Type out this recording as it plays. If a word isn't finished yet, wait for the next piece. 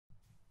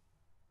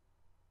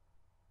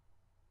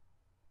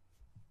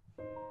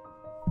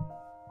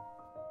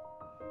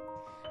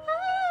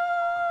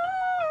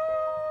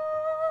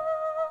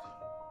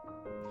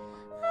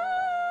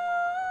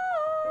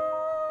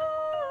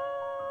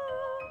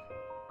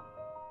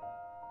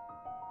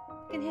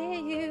can hear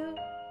you.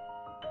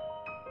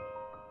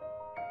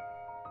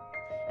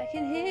 I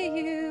can hear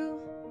you,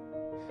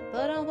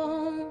 but I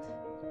won't.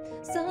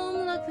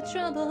 Some look for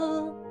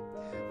trouble,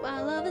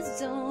 while others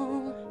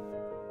don't.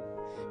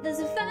 There's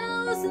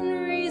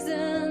 1,000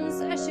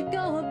 reasons I should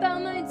go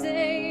about my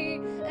day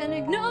and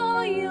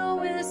ignore your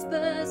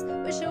whispers.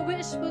 Wish I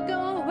wish would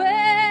go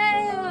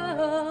away.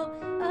 Oh,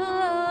 oh,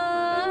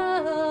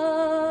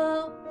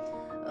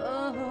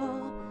 oh,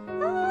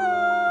 oh.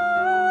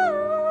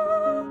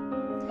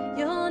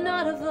 You're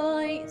not a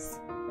voice,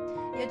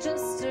 you're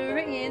just a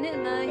ringing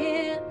in my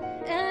ear.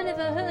 And if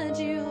I heard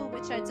you,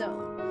 which I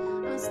don't,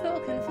 I'm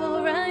spoken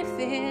for, I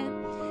fear.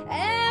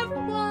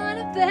 Everyone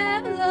I've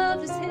ever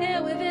loved is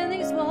here within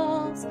these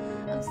walls.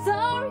 I'm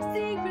sorry,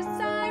 secret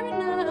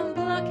siren, I'm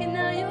blocking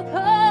out your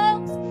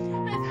calls.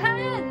 I've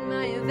had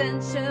my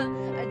adventure,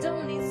 I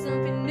don't need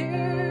something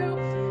new.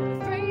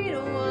 I'm afraid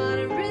of what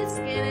I risk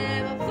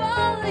and ever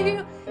follow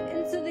you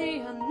into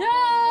the unknown.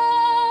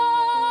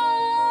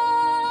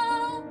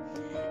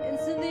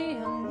 Into the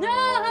unknown.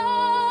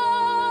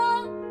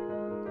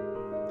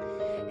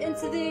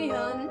 Into the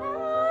unknown.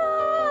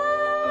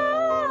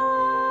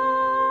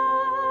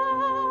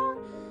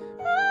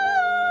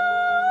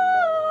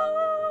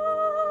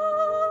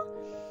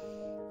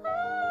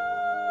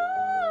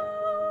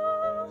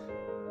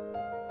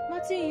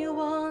 What do you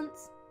want?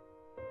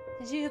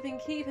 Cause you've been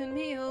keeping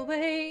me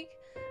awake.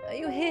 Are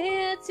you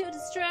here to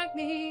distract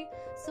me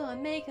so I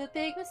make a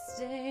big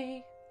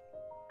mistake?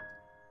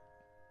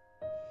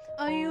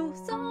 Are you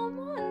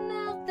someone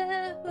out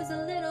there who's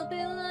a little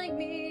bit like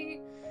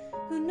me,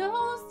 who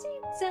knows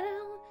deep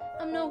down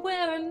I'm not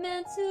where I'm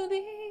meant to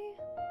be?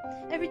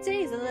 Every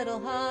day's a little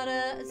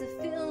harder as I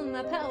feel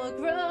my power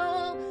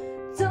grow.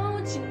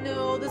 Don't you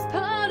know there's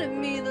part of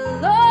me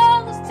that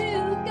longs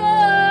to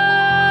go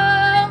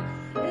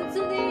into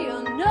the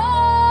unknown,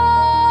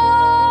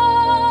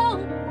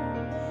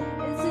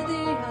 into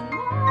the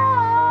unknown,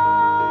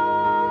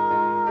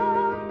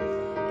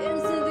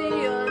 into the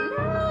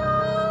unknown.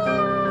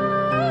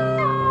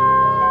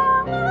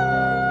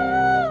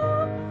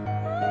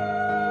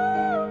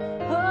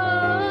 Oh,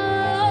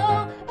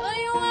 are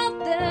you out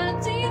there?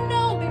 Do you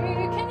know me?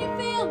 Can you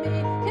feel me?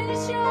 Can you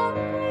show me?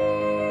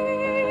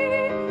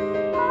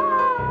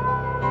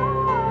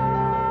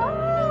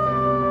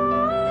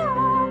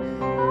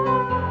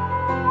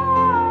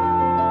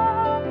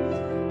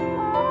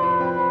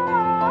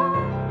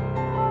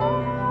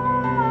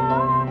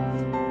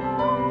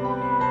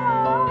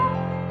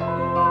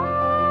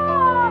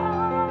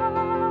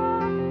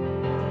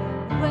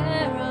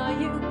 Where are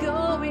you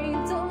going?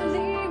 Don't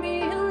leave me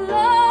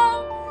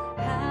alone.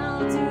 How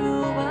do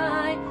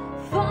I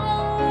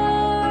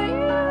follow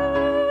you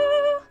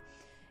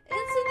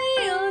into the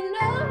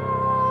unknown?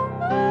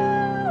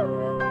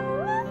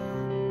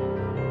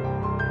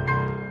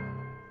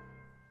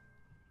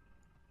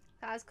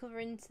 That was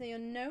covering Into the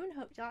Unknown.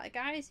 Hope you liked it,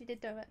 guys. If you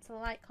did, don't forget to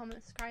like,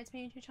 comment, subscribe to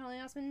my YouTube channel,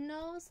 Yasmin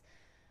Knowles.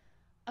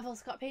 I've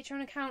also got a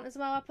Patreon account as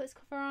well. I put this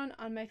cover on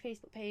my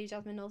Facebook page,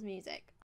 Yasmin Knowles Music.